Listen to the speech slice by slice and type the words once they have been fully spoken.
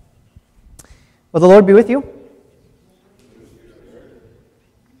Will the Lord be with you?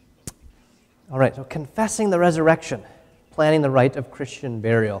 All right, so confessing the resurrection, planning the rite of Christian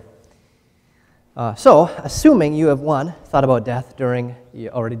burial. So, assuming you have, 1, thought about death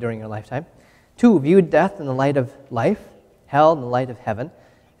already during your lifetime, 2, viewed death in the light of life, hell in the light of heaven,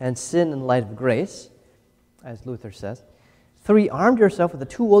 and sin in the light of grace, as Luther says, 3, armed yourself with the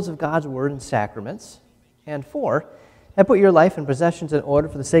tools of God's word and sacraments, and 4, have put your life and possessions in order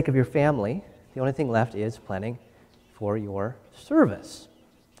for the sake of your family. The only thing left is planning for your service.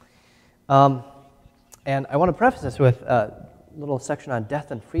 And I want to preface this with a little section on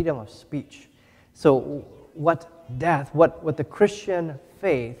death and freedom of speech. So what the Christian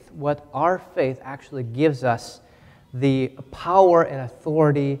faith, what our faith actually gives us the power and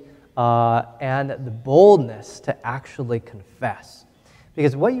authority and the boldness to actually confess.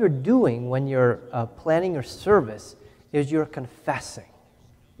 Because what you're doing when you're planning your service is you're confessing.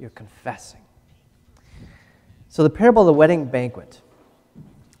 You're confessing. So the parable of the wedding banquet,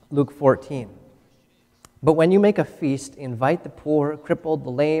 Luke 14. But when you make a feast, invite the poor, crippled, the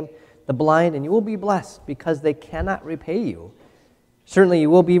lame, the blind, and you will be blessed, because they cannot repay you. Certainly you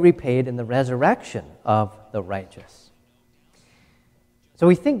will be repaid in the resurrection of the righteous. So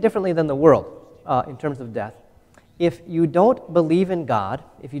we think differently than the world in terms of death. If you don't believe in God,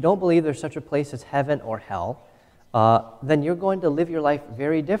 if you don't believe there's such a place as heaven or hell, then you're going to live your life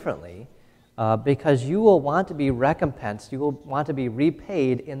very differently, because you will want to be recompensed, you will want to be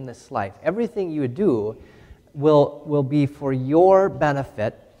repaid in this life. Everything you do will be for your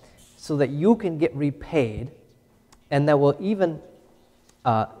benefit so that you can get repaid, and that will even,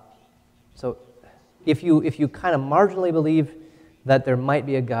 so if you kind of marginally believe that there might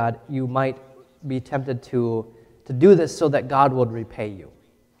be a God, you might be tempted to do this so that God would repay you,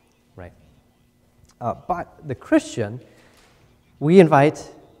 right? But the Christian, we invite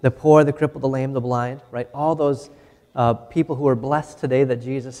the poor, the crippled, the lame, the blind, right? All those people who are blessed today that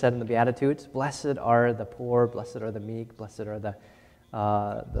Jesus said in the Beatitudes. Blessed are the poor, blessed are the meek, blessed are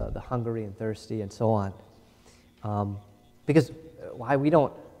the hungry and thirsty, and so on. Because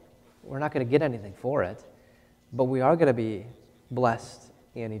we're not going to get anything for it, but we are going to be blessed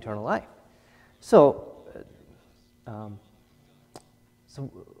in eternal life. So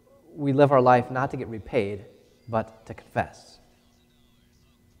we live our life not to get repaid, but to confess.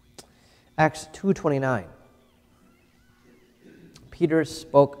 Acts 2:29. Peter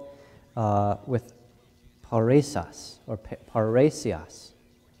spoke with parasias, I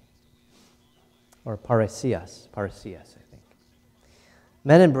think.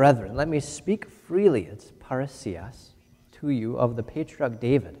 Men and brethren, let me speak freely, it's parasias, to you of the patriarch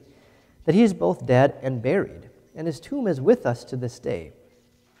David, that he is both dead and buried, and his tomb is with us to this day.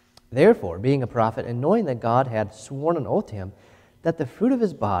 Therefore, being a prophet, and knowing that God had sworn an oath to him, that the fruit of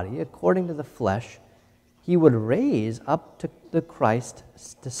his body, according to the flesh, he would raise up to the Christ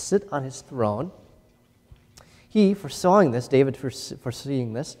to sit on his throne. He, foreseeing this, David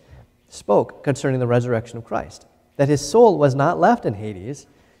foreseeing this, spoke concerning the resurrection of Christ, that his soul was not left in Hades,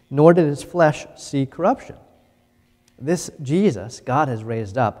 nor did his flesh see corruption. This Jesus God has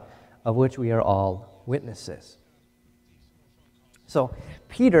raised up, of which we are all witnesses. So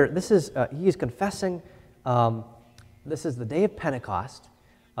Peter, he is confessing. This is the day of Pentecost,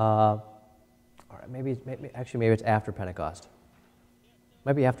 or maybe it's after Pentecost.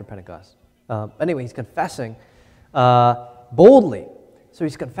 Maybe after Pentecost. Anyway, he's confessing boldly. So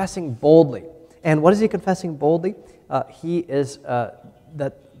he's confessing boldly. And what is he confessing boldly? He is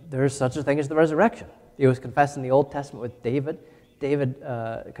that there is such a thing as the resurrection. He was confessing the Old Testament with David. David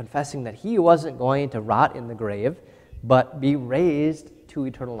confessing that he wasn't going to rot in the grave, but be raised to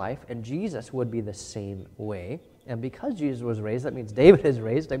eternal life. And Jesus would be the same way. And because Jesus was raised, that means David is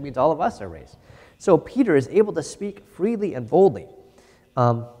raised, that means all of us are raised. So Peter is able to speak freely and boldly.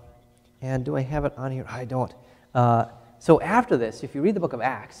 And do I have it on here? I don't. So after this, if you read the book of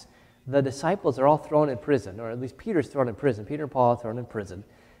Acts, the disciples are all thrown in prison, or at least Peter's thrown in prison. Peter and Paul are thrown in prison.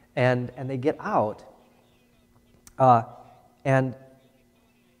 And they get out, and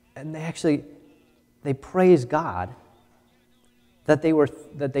they praise God that they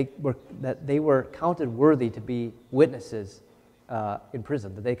were counted worthy to be witnesses in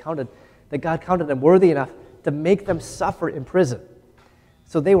prison. That God counted them worthy enough to make them suffer in prison.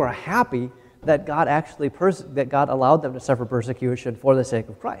 So they were happy that God allowed them to suffer persecution for the sake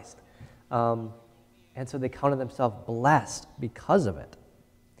of Christ, and so they counted themselves blessed because of it.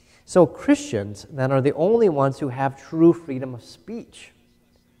 So Christians then are the only ones who have true freedom of speech.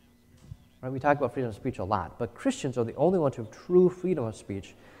 Right? We talk about freedom of speech a lot, but Christians are the only ones who have true freedom of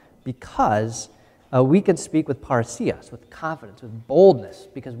speech because we can speak with parrhesias, with confidence, with boldness,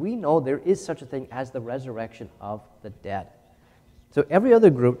 because we know there is such a thing as the resurrection of the dead. So every other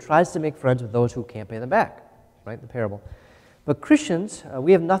group tries to make friends with those who can't pay them back, right? The parable. But Christians,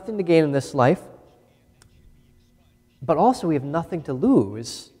 we have nothing to gain in this life, but also we have nothing to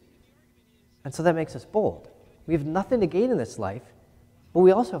lose, and so that makes us bold. We have nothing to gain in this life, but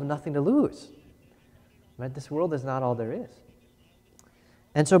we also have nothing to lose. Right? This world is not all there is.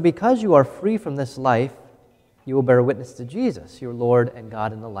 And so because you are free from this life, you will bear witness to Jesus, your Lord and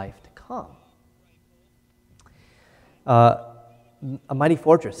God in the life to come. A Mighty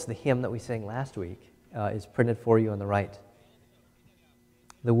Fortress, the hymn that we sang last week, is printed for you on the right.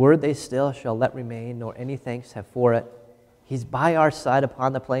 The word they still shall let remain, nor any thanks have for it. He's by our side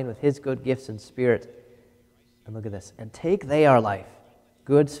upon the plain with his good gifts and spirit. And look at this. And take they our life,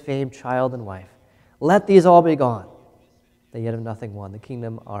 goods, fame, child, and wife. Let these all be gone. They yet have nothing won. The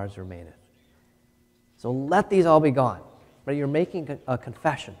kingdom ours remaineth. So let these all be gone. Right? You're making a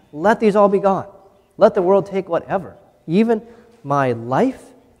confession. Let these all be gone. Let the world take whatever. Even my life,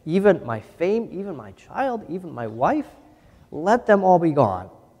 even my fame, even my child, even my wife. Let them all be gone.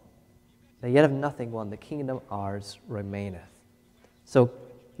 They yet have nothing won. The kingdom ours remaineth. So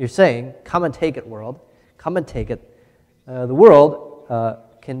you're saying, come and take it, world. Come and take it. The worst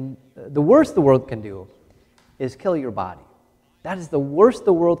the world can do is kill your body. That is the worst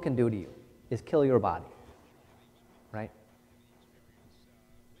the world can do to you, is kill your body. Right?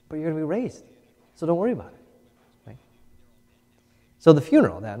 But you're going to be raised, so don't worry about it. Right? So the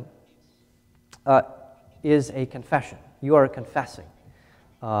funeral, then, is a confession. You are confessing.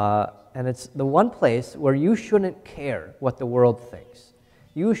 And it's the one place where you shouldn't care what the world thinks.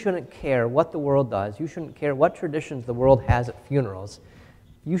 You shouldn't care what the world does. You shouldn't care what traditions the world has at funerals.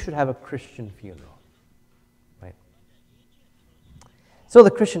 You should have a Christian funeral. Right? So the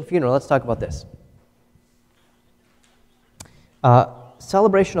Christian funeral, let's talk about this.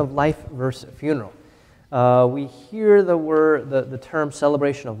 Celebration of life versus funeral. We hear the term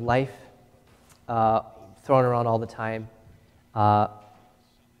celebration of life thrown around all the time.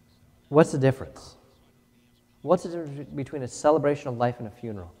 What's the difference? What's the difference between a celebration of life and a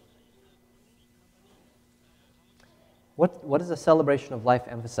funeral? What does a celebration of life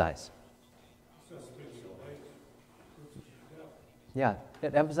emphasize? Yeah,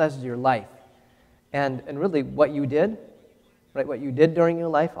 it emphasizes your life. And really what you did, right? What you did during your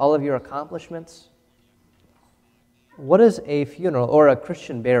life, all of your accomplishments. What is a funeral or a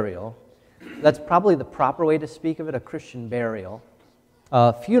Christian burial? That's probably the proper way to speak of it, a Christian burial.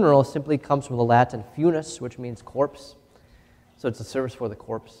 Funeral simply comes from the Latin funis, which means corpse. So it's a service for the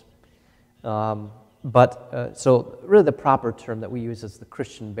corpse. So really the proper term that we use is the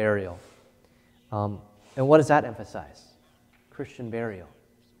Christian burial. And what does that emphasize? Christian burial.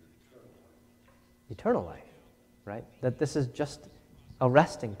 Eternal life, right? That this is just a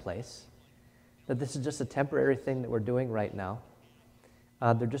resting place. That this is just a temporary thing that we're doing right now.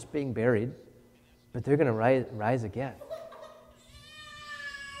 They're just being buried, but they're going to rise again.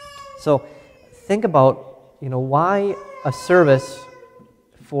 So think about, why a service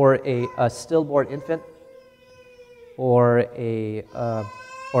for a stillborn infant or a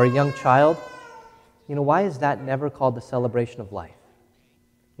young child. Why is that never called the celebration of life?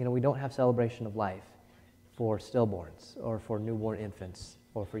 We don't have celebration of life for stillborns or for newborn infants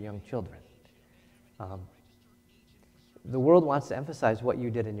or for young children. The world wants to emphasize what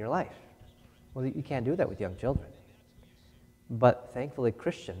you did in your life. Well, you can't do that with young children. But thankfully,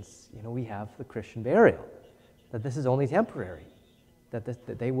 Christians, we have the Christian burial, that this is only temporary,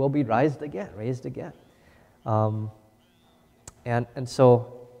 that they will be raised again. And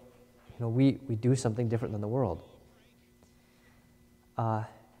so, we do something different than the world. And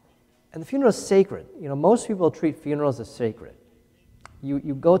the funeral is sacred. Most people treat funerals as sacred.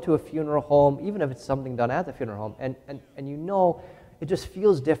 You go to a funeral home, even if it's something done at the funeral home, and it just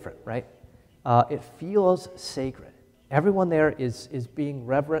feels different, right? It feels sacred. Everyone there is being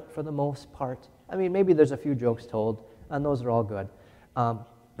reverent for the most part. I mean, maybe there's a few jokes told, and those are all good.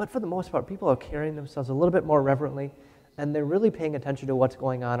 But for the most part, people are carrying themselves a little bit more reverently, and they're really paying attention to what's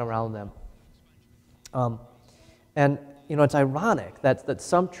going on around them. It's ironic that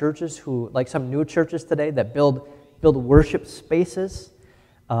some churches like some new churches today that build worship spaces,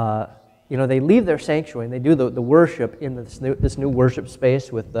 they leave their sanctuary and they do the worship in this new worship space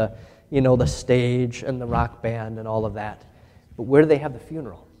with the stage and the rock band and all of that. But where do they have the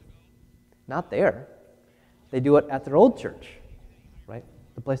funeral? Not there. They do it at their old church, right?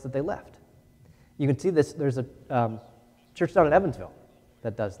 The place that they left. You can see this. There's a church down in Evansville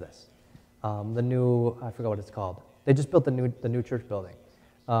that does this. I forgot what it's called. They just built the new church building.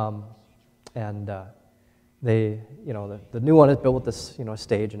 And they, the new one is built with this,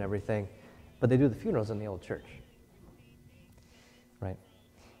 stage and everything, but they do the funerals in the old church, right?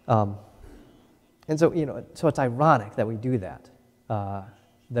 And so, so it's ironic that we do that,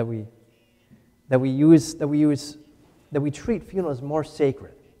 that we treat funerals more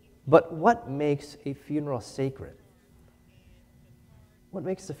sacred. But what makes a funeral sacred? What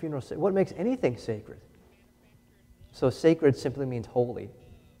makes the funeral sacred? What makes anything sacred? So sacred simply means holy,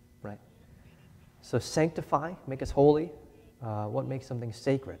 right? So sanctify, make us holy. What makes something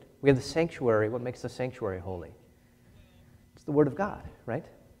sacred? We have the sanctuary. What makes the sanctuary holy? It's the Word of God, right?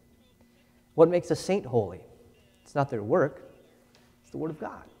 What makes a saint holy? It's not their work. It's the Word of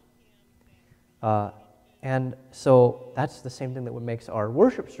God. And so that's the same thing that makes our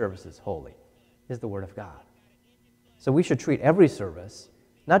worship services holy, is the Word of God. So we should treat every service,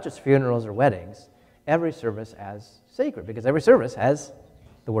 not just funerals or weddings, every service as sacred, because every service has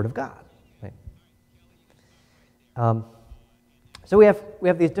the Word of God. Right? So we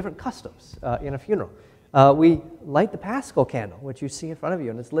have these different customs in a funeral. We light the Paschal candle, which you see in front of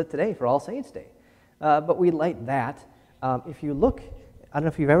you, and it's lit today for All Saints' Day. But we light that. If you look, I don't know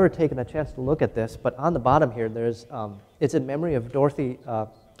if you've ever taken a chance to look at this, but on the bottom here, there's it's in memory of Dorothy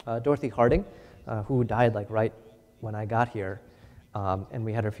Harding, who died right when I got here, and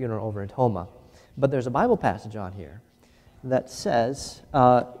we had her funeral over in Toma. But there's a Bible passage on here that says,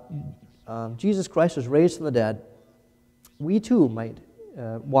 Jesus Christ was raised from the dead. We too might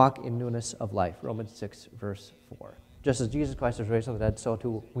walk in newness of life, Romans 6, verse 4. Just as Jesus Christ was raised from the dead, so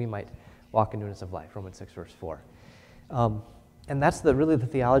too we might walk in newness of life, Romans 6, verse 4. And that's really the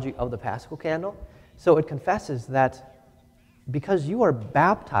theology of the Paschal candle. So it confesses that because you are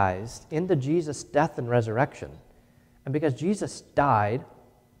baptized into Jesus' death and resurrection, and because Jesus died,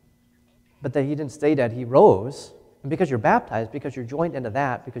 but that he didn't stay dead, he rose, and because you're baptized, because you're joined into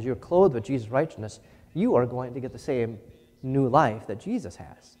that, because you're clothed with Jesus' righteousness, you are going to get the same new life that Jesus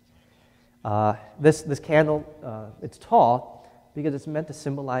has. This candle, it's tall because it's meant to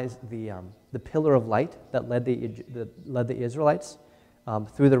symbolize the pillar of light that led the Israelites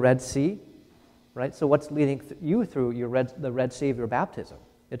through the Red Sea, right? So what's leading you through the Red Sea of your baptism?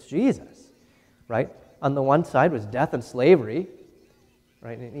 It's Jesus, right? On the one side was death and slavery,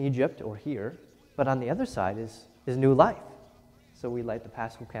 right, in Egypt or here, but on the other side is new life. So we light the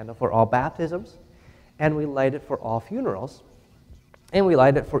Paschal candle for all baptisms, and we light it for all funerals, and we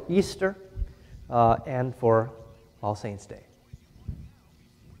light it for Easter and for All Saints' Day.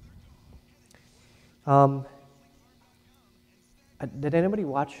 Did anybody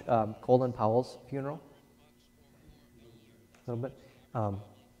watch Colin Powell's funeral? A little bit.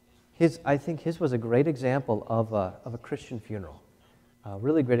 I think his was a great example of a Christian funeral.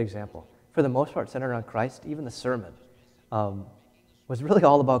 Really great example. For the most part, centered on Christ. Even the sermon was really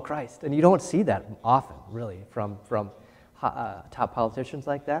all about Christ, and you don't see that often, really, from top politicians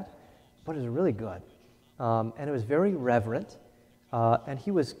like that. But it was really good, and it was very reverent. And he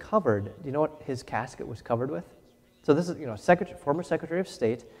was covered. Do you know what his casket was covered with? So this is, former Secretary of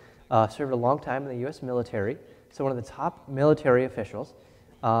State, served a long time in the U.S. military, so one of the top military officials.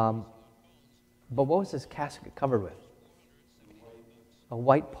 But what was his casket covered with? A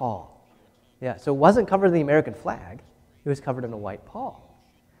white pall. Yeah, so it wasn't covered in the American flag. It was covered in a white pall.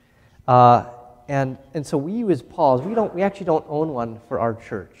 And so we use palls. We actually don't own one for our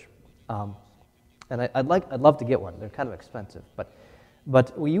church. And I'd love to get one. They're kind of expensive,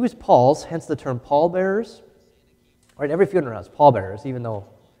 but we use palls, hence the term pallbearers. Right, every funeral has pallbearers, even though,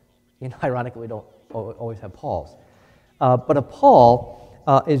 ironically, we don't always have palls. But a pall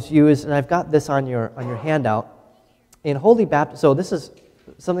is used, and I've got this on your handout. In holy baptism, so this is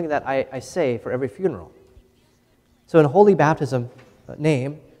something that I say for every funeral. So in holy baptism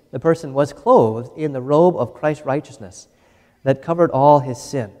name, the person was clothed in the robe of Christ's righteousness that covered all his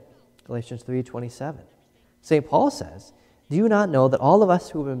sin. Galatians 3:27. St. Paul says, "Do you not know that all of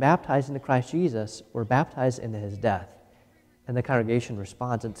us who have been baptized into Christ Jesus were baptized into his death?" And the congregation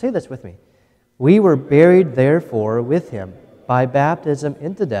responds, and say this with me. "We were buried, therefore, with him by baptism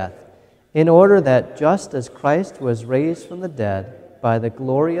into death, in order that just as Christ was raised from the dead by the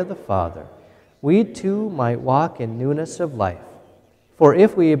glory of the Father, we too might walk in newness of life. For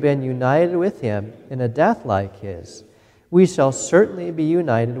if we have been united with him in a death like his, we shall certainly be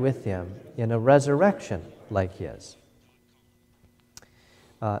united with him in a resurrection like his."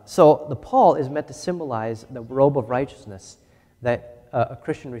 So the pall is meant to symbolize the robe of righteousness that a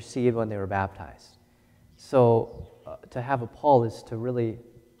Christian received when they were baptized. So to have a pall is to really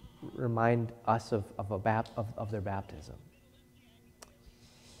remind us of their baptism.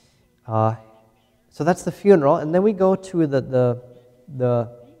 So that's the funeral, and then we go to the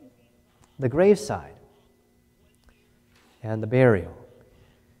the graveside and the burial.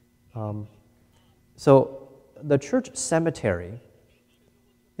 So the church cemetery,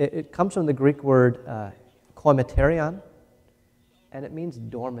 it comes from the Greek word koimeterion, and it means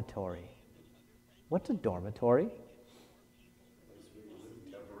dormitory. What's a dormitory?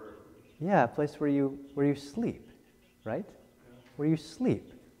 Yeah, a place where you sleep, right? Where you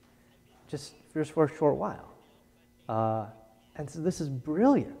sleep, just for a short while. And so this is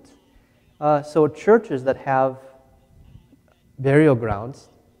brilliant. So churches that have burial grounds,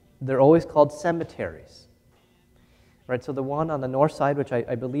 they're always called cemeteries. Right, so the one on the north side, which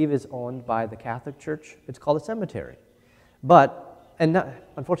I believe is owned by the Catholic Church, it's called a cemetery. But,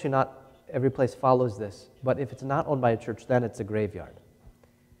 unfortunately not every place follows this, but if it's not owned by a church, then it's a graveyard.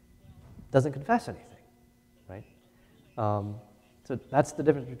 Doesn't confess anything, right? So that's the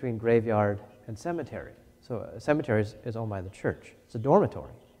difference between graveyard and cemetery. So a cemetery is owned by the church. It's a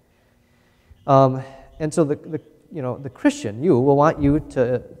dormitory. And so the Christian, you, will want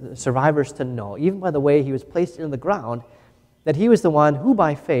the survivors to know, even by the way he was placed in the ground, that he was the one who,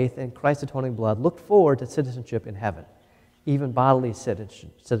 by faith in Christ's atoning blood, looked forward to citizenship in heaven, even bodily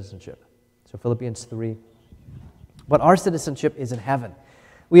citizenship. So Philippians 3. But our citizenship is in heaven.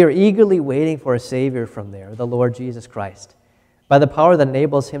 We are eagerly waiting for a Savior from there, the Lord Jesus Christ. By the power that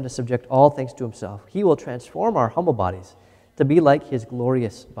enables him to subject all things to himself, he will transform our humble bodies to be like his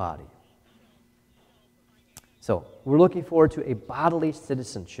glorious body. So, we're looking forward to a bodily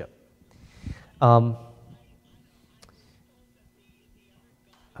citizenship. I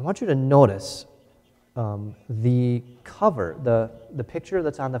want you to notice the cover, the picture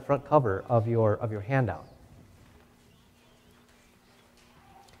that's on the front cover of your handout.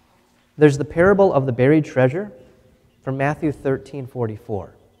 There's the parable of the buried treasure from Matthew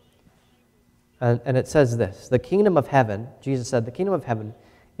 13:44. And it says this: the kingdom of heaven, Jesus said, the kingdom of heaven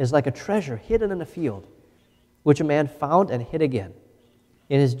is like a treasure hidden in a field, which a man found and hid again.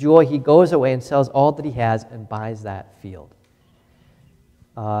 In his joy, he goes away and sells all that he has and buys that field.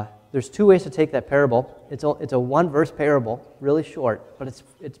 There's two ways to take that parable. It's a one-verse parable, really short, but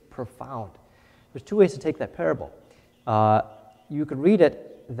it's profound. There's two ways to take that parable. You could read it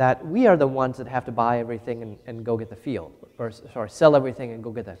that we are the ones that have to buy everything and go get the field, or sell everything and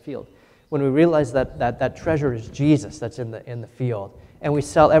go get that field. When we realize that treasure is Jesus that's in the field, and we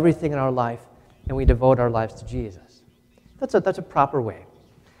sell everything in our life and we devote our lives to Jesus. That's a proper way.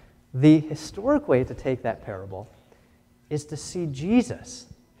 The historic way to take that parable is to see Jesus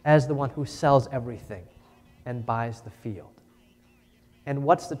as the one who sells everything and buys the field. And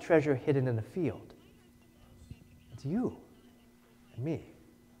what's the treasure hidden in the field? It's you and me,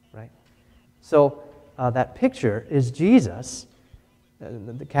 right? So that picture is Jesus.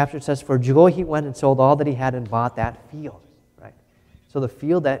 The caption says, for joy he went and sold all that he had and bought that field, right? So the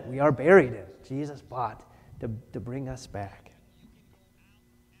field that we are buried in, Jesus bought to bring us back.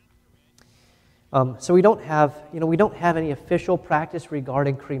 So we don't have any official practice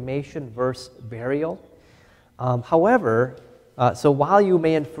regarding cremation versus burial. However, so while you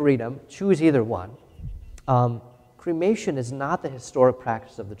may in freedom choose either one, cremation is not the historic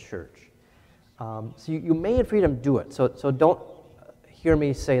practice of the church. So you may in freedom do it. So don't hear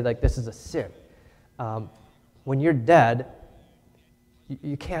me say like this is a sin. When you're dead,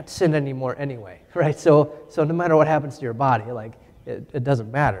 you can't sin anymore anyway, right? So no matter what happens to your body, like it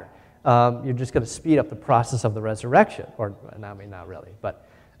doesn't matter. You're just going to speed up the process of the resurrection, or I mean not really, but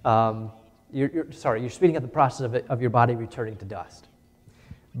you're speeding up the process of your body returning to dust.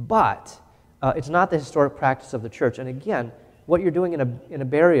 But it's not the historic practice of the church. And again, what you're doing in a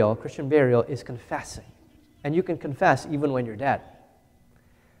burial, Christian burial, is confessing, and you can confess even when you're dead.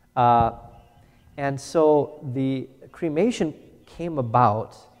 And so the cremation came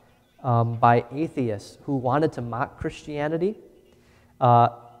about by atheists who wanted to mock Christianity.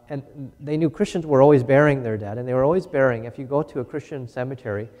 And they knew Christians were always burying their dead, and they were always burying. If you go to a Christian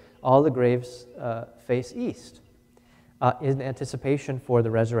cemetery, all the graves face east in anticipation for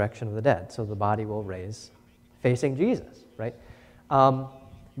the resurrection of the dead. So the body will raise facing Jesus, right?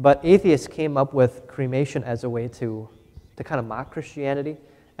 But atheists came up with cremation as a way to kind of mock Christianity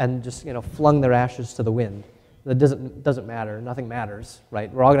and just flung their ashes to the wind. That doesn't matter. Nothing matters, right?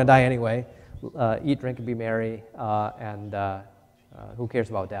 We're all going to die anyway. Eat, drink, and be merry, and who cares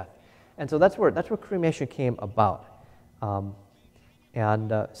about death? And so that's where cremation came about. So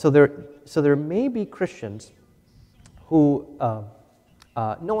there may be Christians who,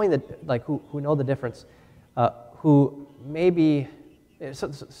 knowing that, like who know the difference, who maybe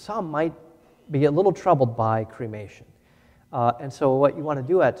some might be a little troubled by cremation. And so what you want to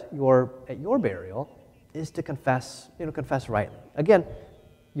do at your burial is to confess rightly. Again,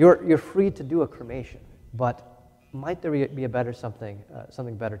 you're free to do a cremation, but might there be a better something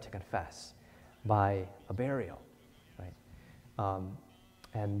better to confess by a burial, right?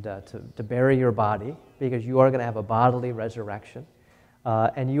 And to bury your body, because you are going to have a bodily resurrection,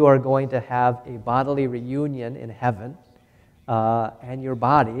 and you are going to have a bodily reunion in heaven, and your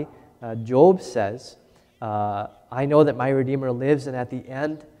body, Job says, I know that my Redeemer lives, and at the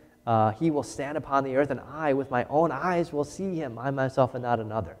end he will stand upon the earth, and I, with my own eyes, will see him, I myself and not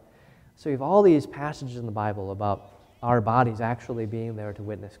another. So you have all these passages in the Bible about our bodies actually being there to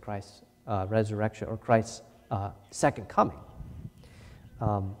witness Christ's resurrection, or Christ's second coming.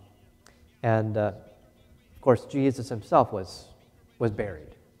 And of course, Jesus himself was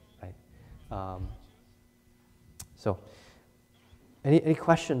buried, right? So, any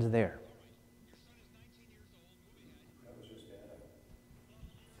questions there? I was just at a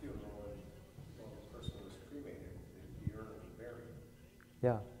funeral, and when the person was cremated, the urn was buried.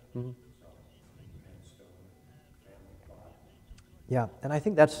 Yeah. Mm-hmm. So, and still in the family plot. Yeah, and I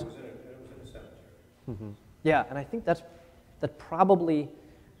think that's. It was in a cemetery. Mm-hmm. Yeah, and I think that's probably,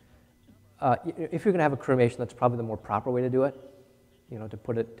 if you're going to have a cremation, that's probably the more proper way to do it. You know, to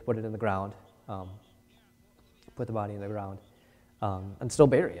put it in the ground, put the body in the ground, and still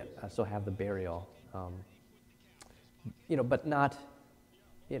bury it. Still have the burial. You know, but not.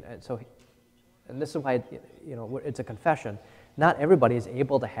 You know, so, and this is why it's a confession. Not everybody is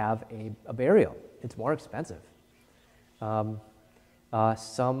able to have a burial. It's more expensive.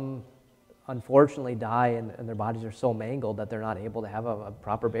 Some unfortunately die and their bodies are so mangled that they're not able to have a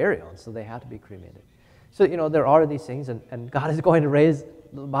proper burial, and so they have to be cremated. So, there are these things, and God is going to raise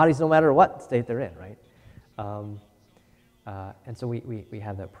the bodies no matter what state they're in, right? And so we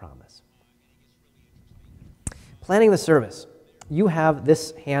have that promise. Planning the service. You have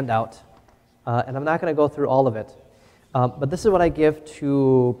this handout, and I'm not going to go through all of it, but this is what I give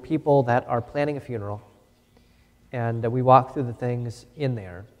to people that are planning a funeral, and we walk through the things in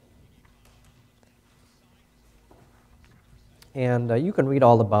there. And you can read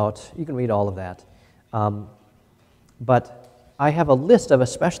all of that. But I have a list of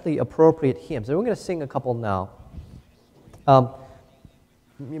especially appropriate hymns, and we're going to sing a couple now.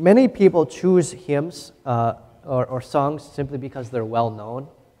 Many people choose hymns or songs simply because they're well known,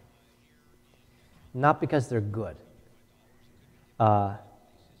 not because they're good. But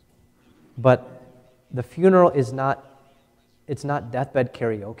the funeral is not deathbed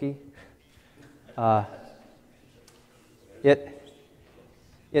karaoke.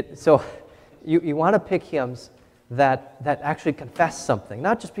 So you want to pick hymns that actually confess something,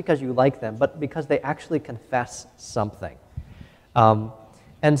 not just because you like them, but because they actually confess something.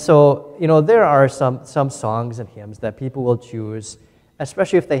 And so, there are some songs and hymns that people will choose,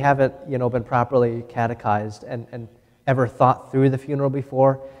 especially if they haven't, been properly catechized and ever thought through the funeral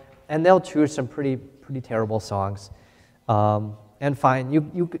before, and they'll choose some pretty terrible songs. And fine,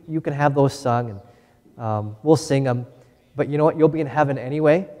 you can have those sung, and we'll sing them. But you know what? You'll be in heaven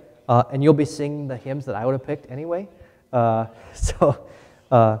anyway, and you'll be singing the hymns that I would have picked anyway. So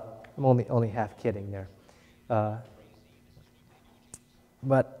I'm only half kidding there.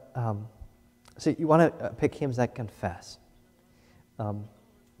 But so you want to pick hymns that confess.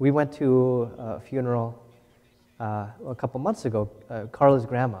 We went to a funeral a couple months ago. Carla's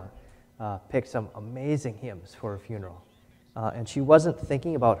grandma picked some amazing hymns for her funeral, and she wasn't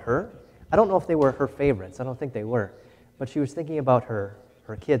thinking about her. I don't know if they were her favorites. I don't think they were. But she was thinking about her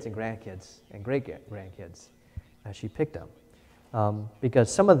kids and grandkids and great-grandkids as she picked them,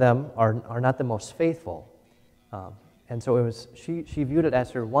 because some of them are not the most faithful. And so she viewed it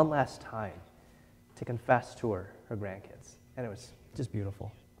as her one last time to confess to her grandkids. And it was just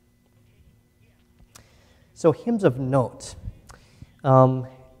beautiful. So hymns of note.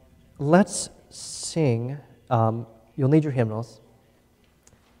 Let's sing. You'll need your hymnals.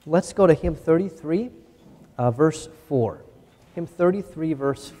 Let's go to hymn 33. Verse 4. Hymn 33,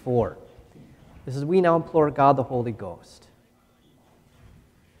 verse 4. This is, "We now implore God the Holy Ghost."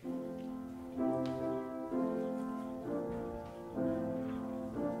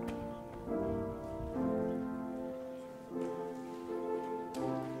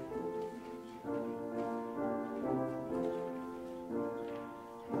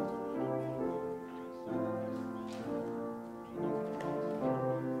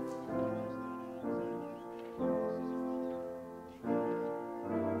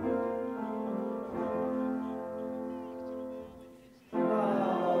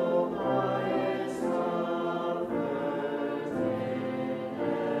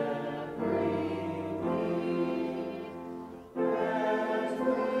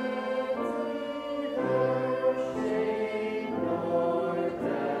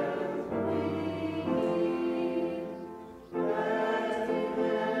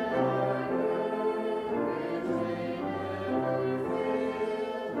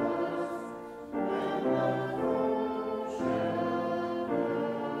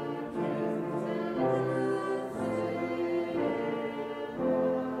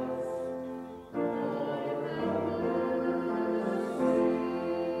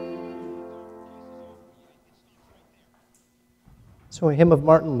 So a hymn of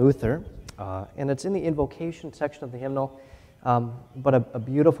Martin Luther, and it's in the invocation section of the hymnal, but a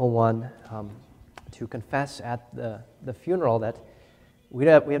beautiful one to confess at the funeral that we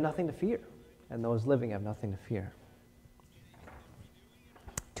have nothing to fear, and those living have nothing to fear.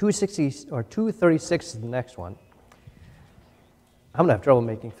 260 or 236 is the next one. I'm going to have trouble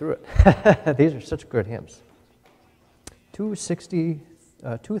making through it. These are such good hymns.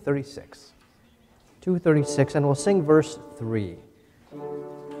 236. 236, and we'll sing verse 3.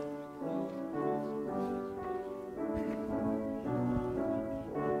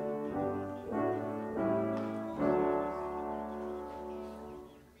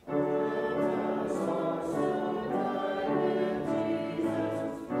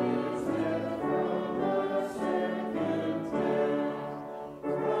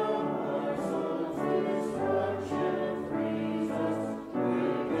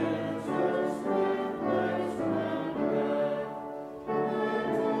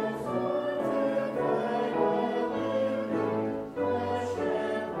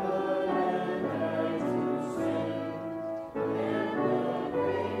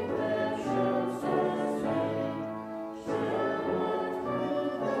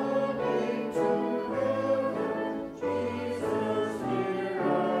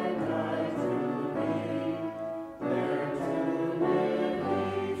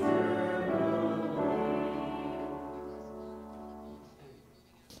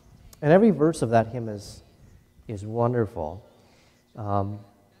 And every verse of that hymn is wonderful. And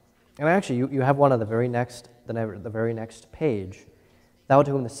actually, you have one on the very next page, "Thou to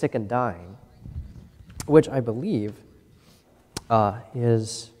whom the sick and dying," which I believe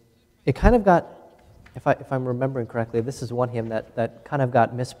it kind of got, if I'm remembering correctly, this is one hymn that kind of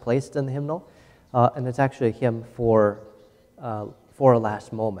got misplaced in the hymnal, and it's actually a hymn for our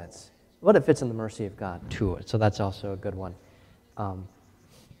last moments. But it fits in the mercy of God too, so that's also a good one.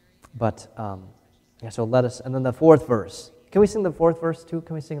 So let us, and then the fourth verse. Can we sing the fourth verse too?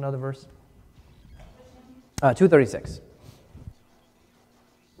 Can we sing another verse? 236.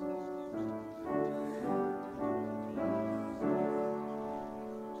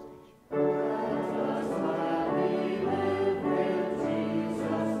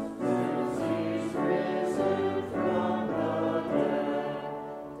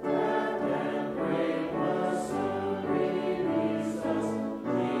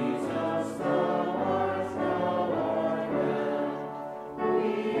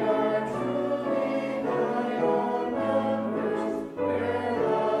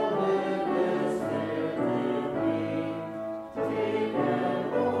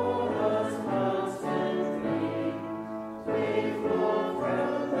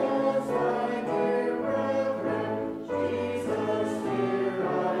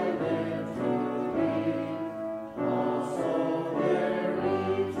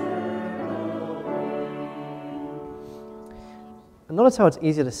 And notice how it's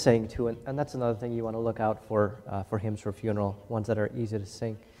easy to sing too, and that's another thing you want to look out for hymns for funeral, ones that are easy to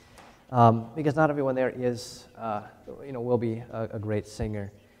sing, because not everyone there is, will be a great singer.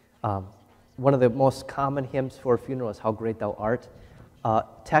 One of the most common hymns for a funeral is "How Great Thou Art."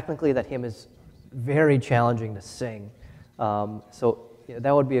 Technically, that hymn is very challenging to sing, so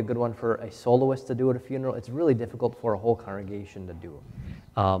that would be a good one for a soloist to do at a funeral. It's really difficult for a whole congregation to do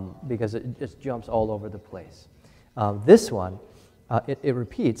because it just jumps all over the place. This one. It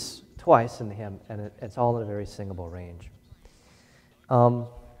repeats twice in the hymn, and it's all in a very singable range.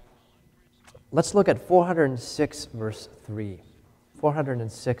 Let's look at 406, verse 3.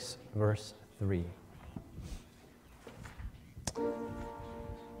 406, verse 3.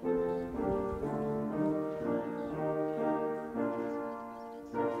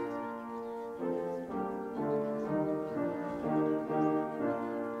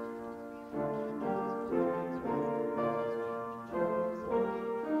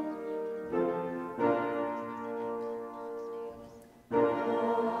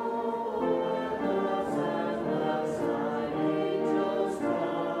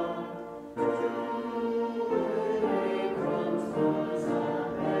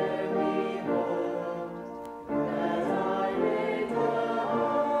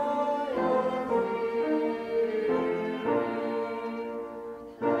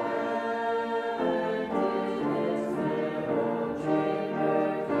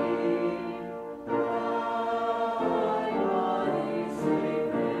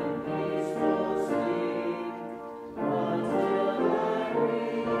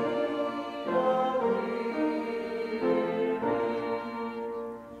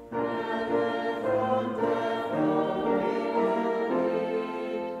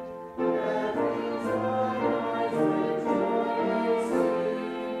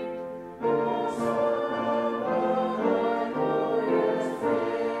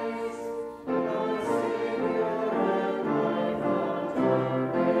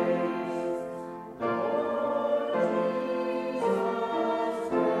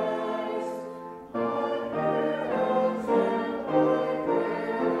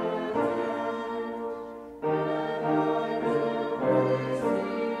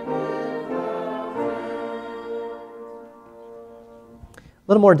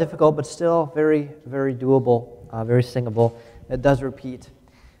 little more difficult, but still very, very doable, very singable. It does repeat.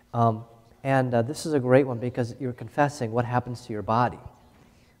 And this is a great one because you're confessing what happens to your body.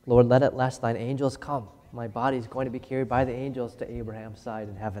 Lord, let thine angels come. My body is going to be carried by the angels to Abraham's side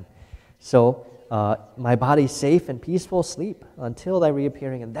in heaven. So my body's safe and peaceful sleep until thy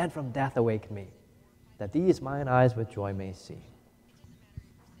reappearing, and then from death awaken me, that these mine eyes with joy may see.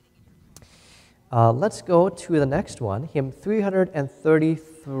 Let's go to the next one, hymn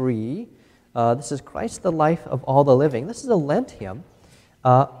 333. This is Christ the life of all the living. This is a Lent hymn,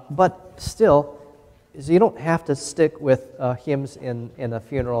 but still, so you don't have to stick with hymns in a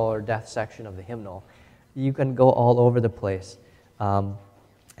funeral or death section of the hymnal. You can go all over the place, and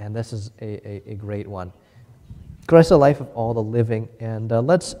this is a great one. Christ the life of all the living, and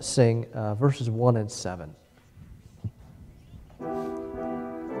let's sing verses 1 and 7.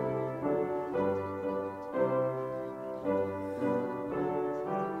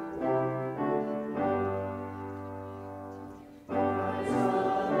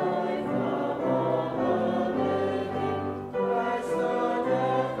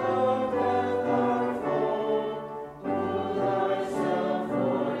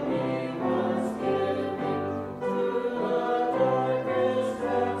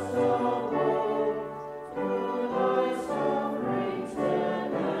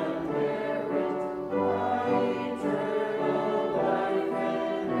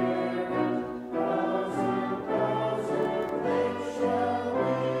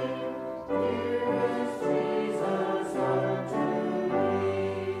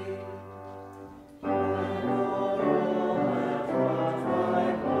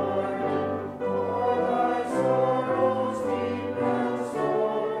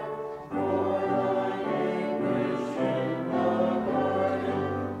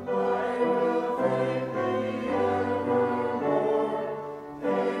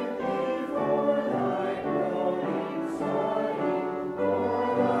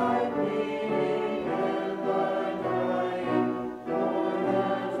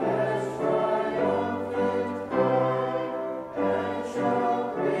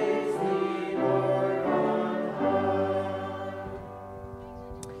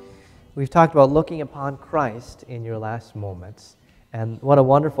 We've talked about looking upon Christ in your last moments, and what a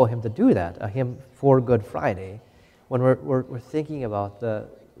wonderful hymn to do that, a hymn for Good Friday, when we're thinking about the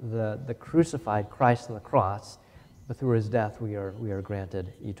crucified Christ on the cross, but through his death we are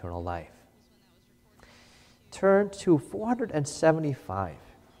granted eternal life. Turn to 475.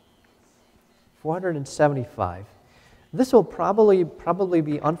 475. This will probably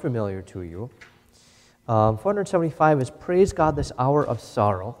be unfamiliar to you. 475 is Praise God This Hour of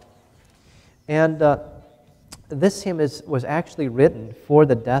Sorrow. And this hymn was actually written for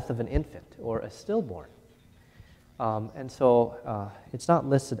the death of an infant or a stillborn. And so it's not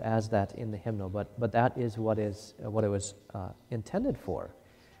listed as that in the hymnal, but that is what it was intended for.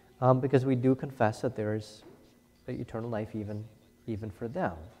 Because we do confess that there is eternal life even for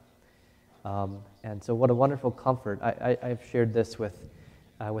them. And so what a wonderful comfort. I've shared this with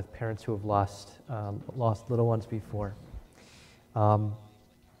parents who have lost little ones before.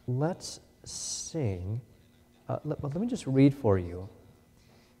 Let's sing. Let me just read for you.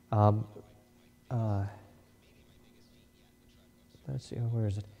 Let's see, where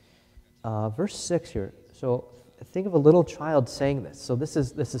is it? Verse 6 here. So think of a little child saying this. So this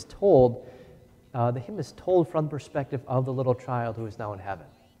is told, the hymn is told from the perspective of the little child who is now in heaven.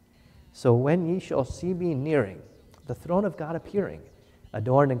 So when ye shall see me nearing, the throne of God appearing,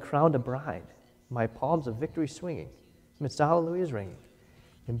 adorned and crowned a bride, my palms of victory swinging, midst hallelujahs ringing,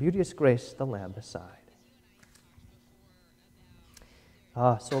 in beauteous grace the Lamb beside.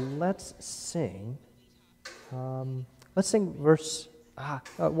 So let's sing verse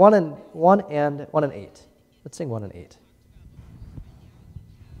 1 and 8. Let's sing 1 and 8.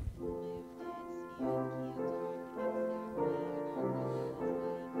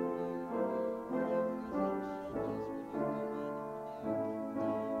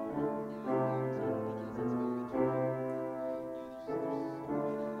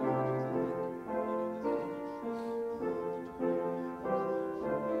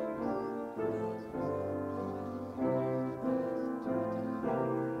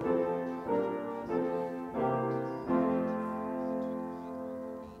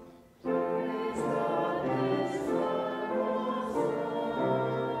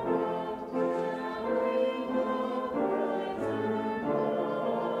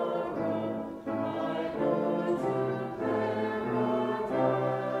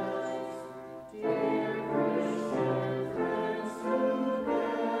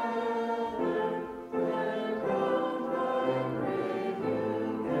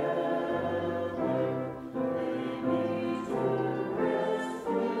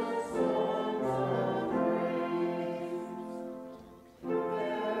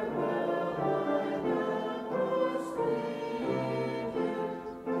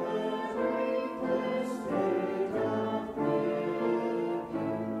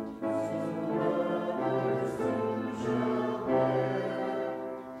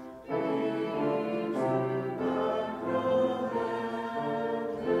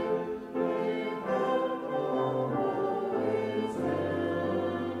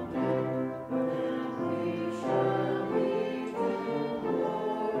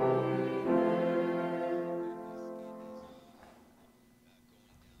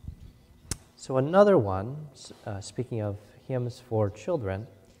 so another one, speaking of hymns for children,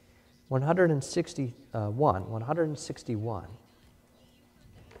 161.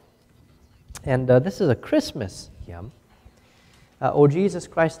 And this is a Christmas hymn. O Jesus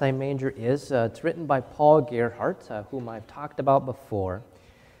Christ, Thy Manger Is. It's written by Paul Gerhardt, whom I've talked about before.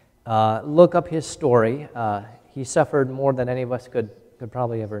 Look up his story. He suffered more than any of us could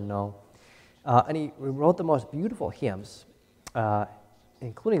probably ever know. And he wrote the most beautiful hymns,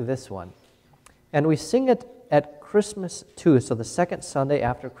 including this one. And we sing it at Christmas too, so the second Sunday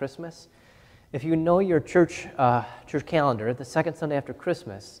after Christmas. If you know your church calendar, the second Sunday after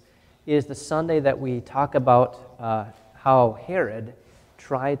Christmas is the Sunday that we talk about how Herod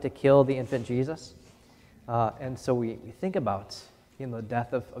tried to kill the infant Jesus. And so we think about the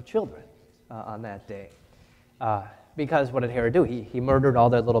death of children on that day. Because what did Herod do? He murdered all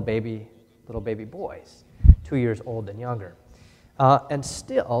their little baby boys, 2 years old and younger. And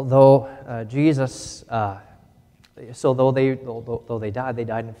still, though Jesus, though they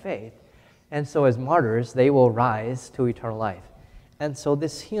died in faith, and so as martyrs, they will rise to eternal life. And so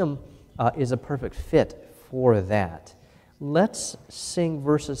this hymn is a perfect fit for that. Let's sing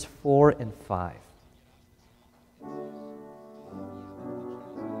verses 4 and 5.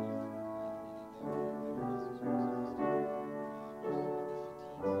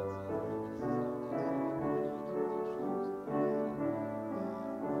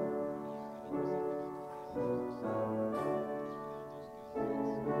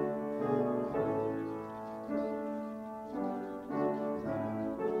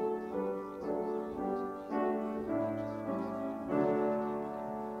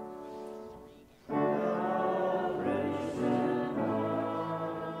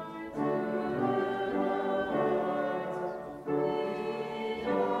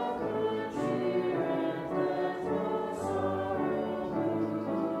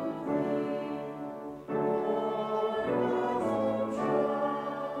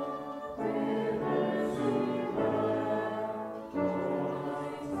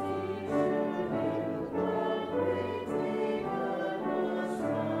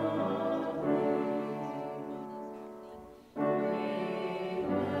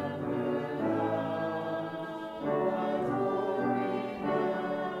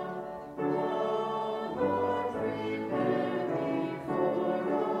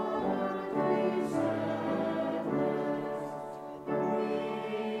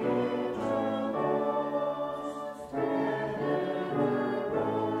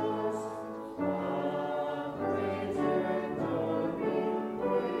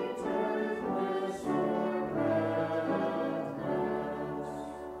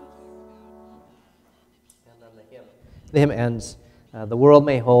 The hymn ends, the world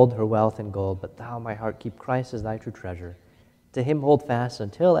may hold her wealth and gold, but thou, my heart, keep Christ as thy true treasure. To him hold fast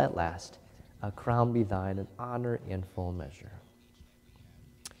until at last a crown be thine and honor in full measure.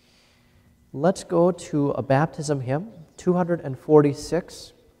 Let's go to a baptism hymn,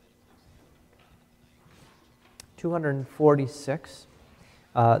 246. 246.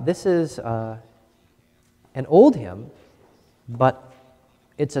 This is an old hymn, but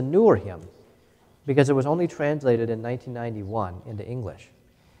it's a newer hymn, because it was only translated in 1991 into English.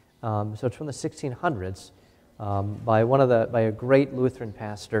 So it's from the 1600s by a great Lutheran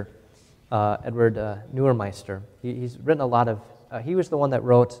pastor, Edward Neuermeister. He's written a lot of. He was the one that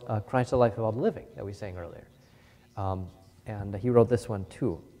wrote "Christ the Life of All the Living" that we sang earlier, and he wrote this one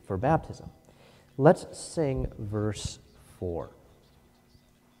too for baptism. Let's sing verse 4.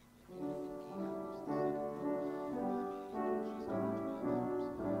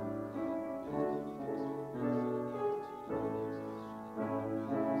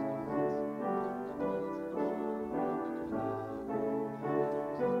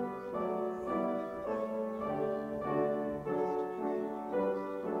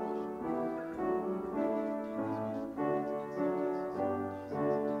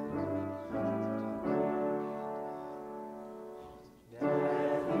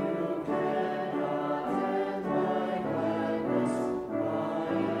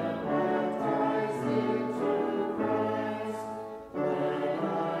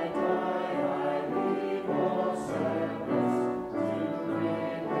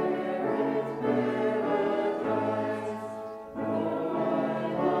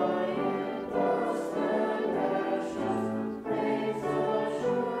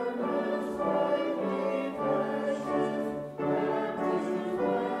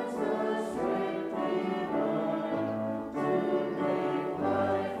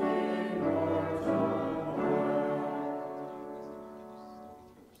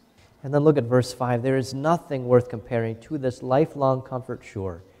 And then look at verse 5. There is nothing worth comparing to this lifelong comfort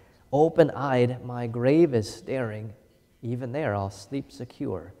sure, Open-eyed, my grave is staring. Even there I'll sleep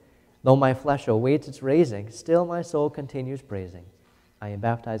secure. Though my flesh awaits its raising, still my soul continues praising. I am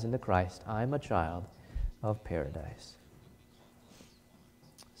baptized into Christ. I'm a child of paradise.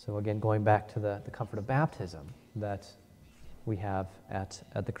 So again, going back to the comfort of baptism that we have at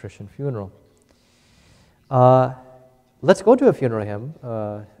the Christian funeral. Let's go to a funeral hymn,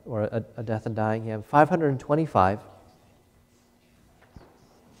 or a death and dying hymn, 525.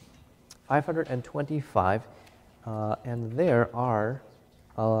 525, and there are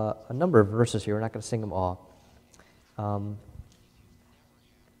a number of verses here. We're not going to sing them all.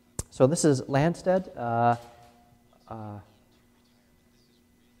 So this is Landstead. I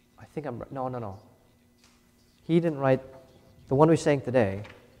think no. He didn't write, the one we sang today,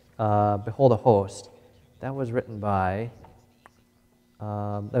 Behold a Host, that was written by,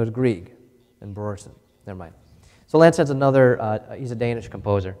 that was Grieg and Brorson. Never mind. So Landstead's another, he's a Danish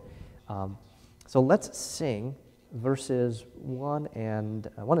composer. So let's sing verses 1 and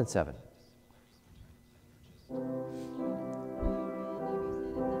 7.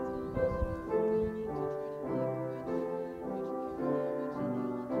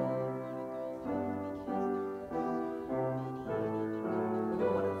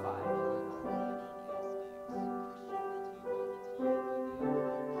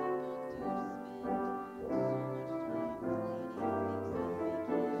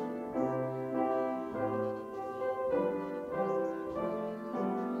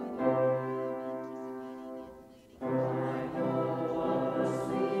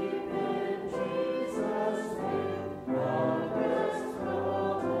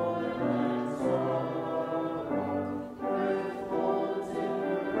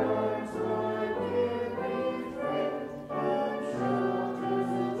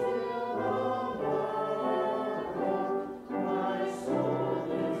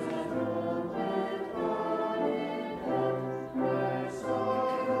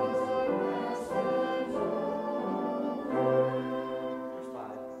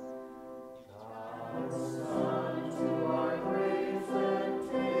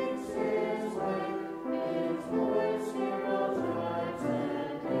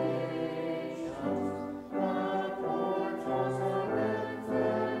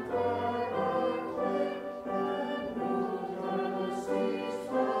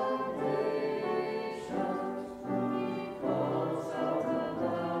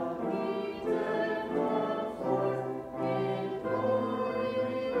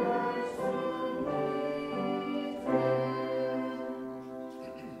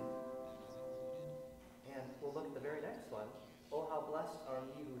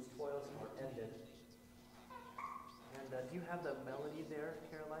 Do you have the melody there,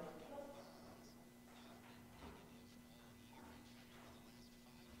 Caroline?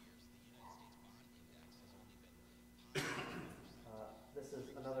 This is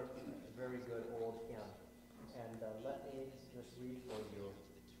another very good old hymn. And let me just read for you.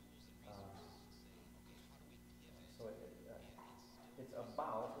 It's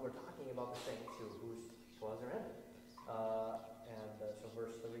about, we're talking about the saints whose toils are ended. So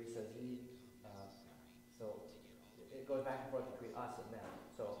verse 3 says, it goes back and forth between us and them.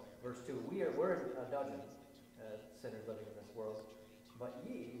 So verse 2, we're in a dungeon, sinners living in this world. But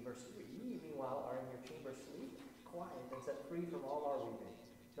ye, verse 3, ye meanwhile are in your chamber sleep, quiet and set free from all our weeping.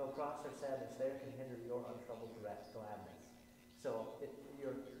 No cross or sadness there can hinder your untroubled gladness. So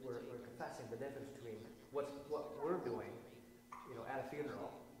we're confessing the difference between what we're doing, at a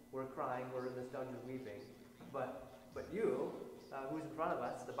funeral. We're crying, we're in this dungeon weeping. But you, who's in front of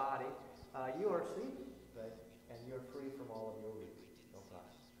us, the body, you are sleeping, right? And you're free from all of your weeping. No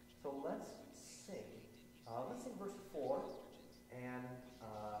cross. So let's sing. Let's sing verse 4 and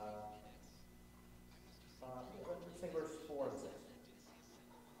let's sing verse 4 and 6.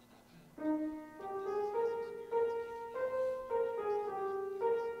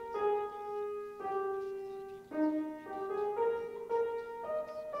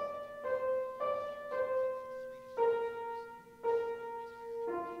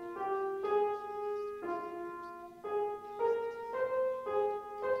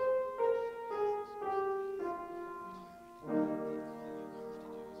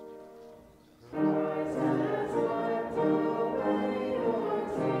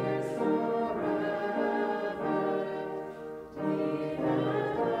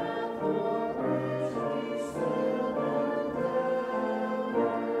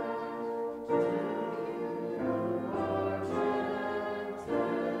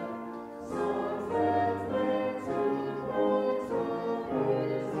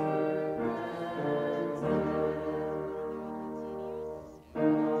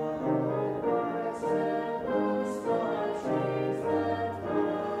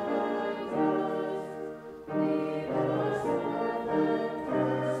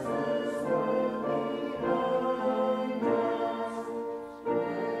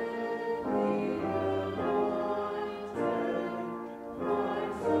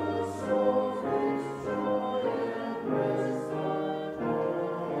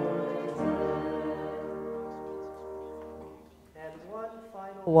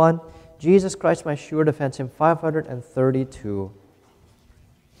 1, Jesus Christ my sure defense, hymn 532.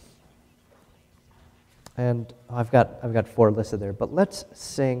 And I've got 4 listed there, but let's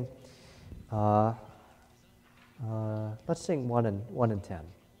sing 1 and 10.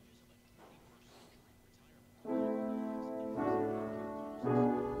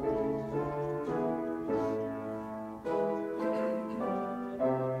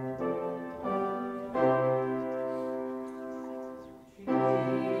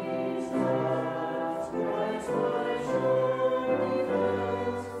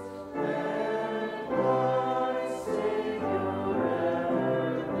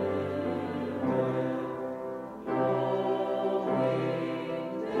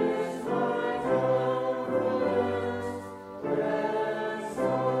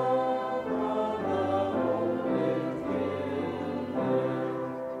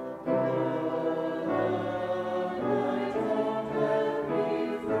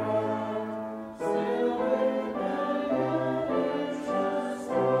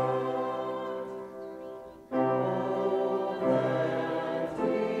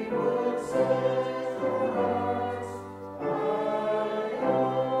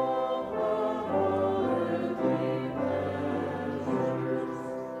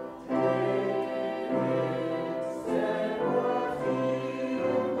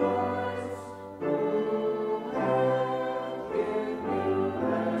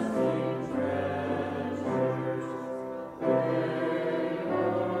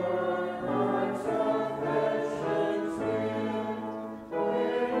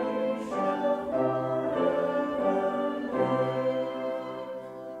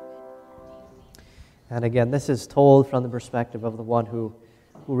 And again, this is told from the perspective of the one who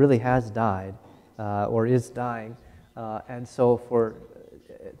really has died or is dying. And so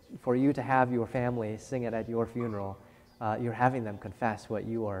for you to have your family sing it at your funeral, you're having them confess what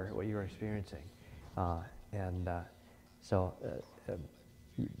you're experiencing. So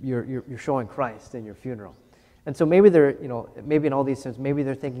you're showing Christ in your funeral. And so maybe maybe in all these things, maybe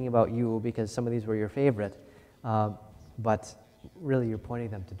they're thinking about you because some of these were your favorite, but really you're pointing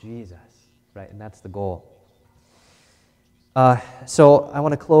them to Jesus. Right, and that's the goal. So I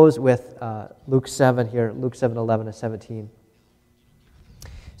want to close with Luke 7 here, Luke 7:11 to 17.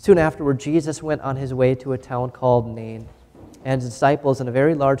 Soon afterward, Jesus went on his way to a town called Nain, and his disciples and a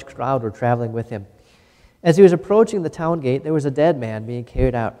very large crowd were traveling with him. As he was approaching the town gate, there was a dead man being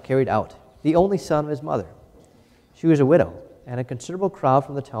carried out, the only son of his mother. She was a widow, and a considerable crowd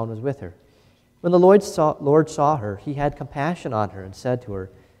from the town was with her. When the Lord saw her, he had compassion on her and said to her,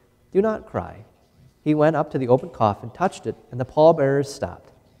 "Do not cry." He went up to the open coffin, touched it, and the pallbearers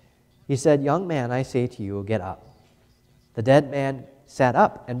stopped. He said, "Young man, I say to you, get up." The dead man sat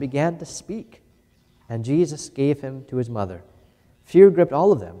up and began to speak, and Jesus gave him to his mother. Fear gripped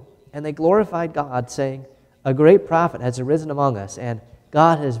all of them, and they glorified God, saying, "A great prophet has arisen among us, and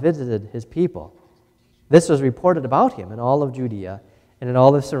God has visited his people." This was reported about him in all of Judea and in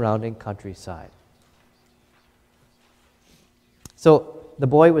all the surrounding countryside. So the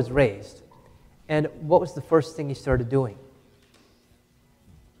boy was raised, and what was the first thing he started doing?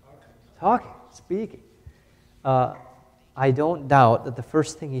 Talking, speaking. I don't doubt that the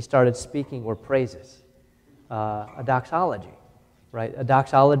first thing he started speaking were praises, a doxology, right? A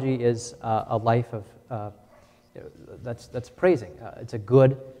doxology is a life of that's praising. It's a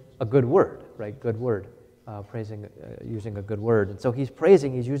good word, right? Good word, praising, using a good word. And so he's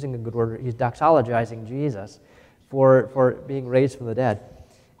praising. He's using a good word. He's doxologizing Jesus for being raised from the dead.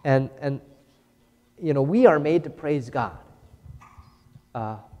 And we are made to praise God.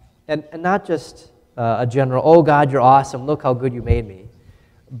 And not just a general, "Oh God, you're awesome, look how good you made me,"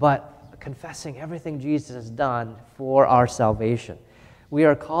 but confessing everything Jesus has done for our salvation. We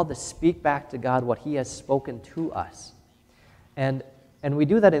are called to speak back to God what he has spoken to us. And we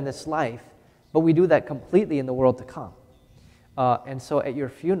do that in this life, but we do that completely in the world to come. And so at your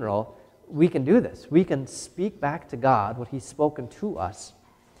funeral, we can do this. We can speak back to God what he's spoken to us.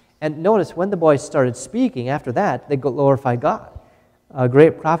 And notice when the boys started speaking, after that, they glorified God. A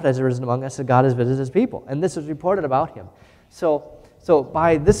great prophet has arisen among us, and God has visited his people. And this is reported about him. So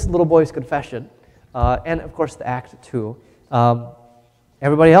by this little boy's confession, and of course the act too,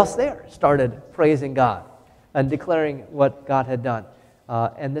 everybody else there started praising God and declaring what God had done.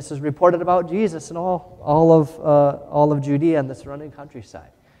 And this is reported about Jesus in all of Judea and the surrounding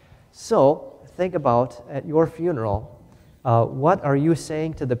countryside. So think about at your funeral, what are you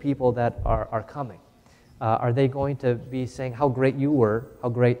saying to the people that are coming? Are they going to be saying how great you were, how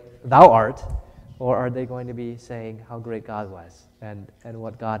great thou art, or are they going to be saying how great God was and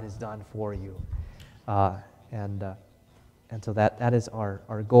what God has done for you? And And so that is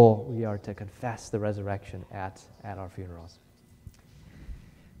our goal. We are to confess the resurrection at our funerals.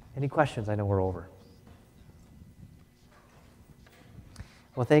 Any questions? I know we're over.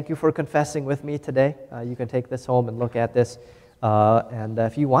 Well, thank you for confessing with me today. You can take this home and look at this. And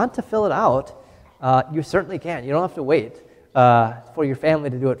if you want to fill it out, you certainly can. You don't have to wait for your family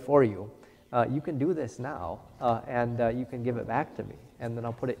to do it for you. You can do this now, and you can give it back to me. And then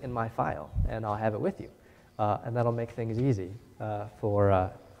I'll put it in my file, and I'll have it with you. And that'll make things easy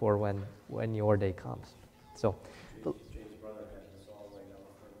for when your day comes. So, James' brother had this all laid out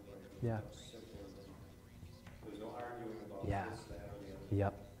for everybody. Yeah. It was simple. There's no arguing about Yeah. this, that, or the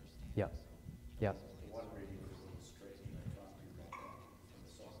other. Yep. The one reading was a little strange, and I talked to you about that in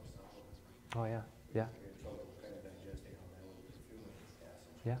the Song of Solomon. Oh, yeah. We had trouble kind of digesting how that would be feeling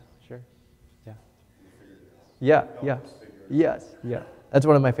passage. Yeah, sure. Yeah. We figured it out. Yeah. Helped us figure it out. Yes. Yeah. That's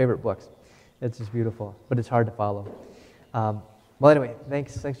one of my favorite books. It's just beautiful, but it's hard to follow. Well, anyway,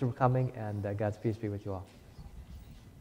 thanks for coming, and God's peace be with you all.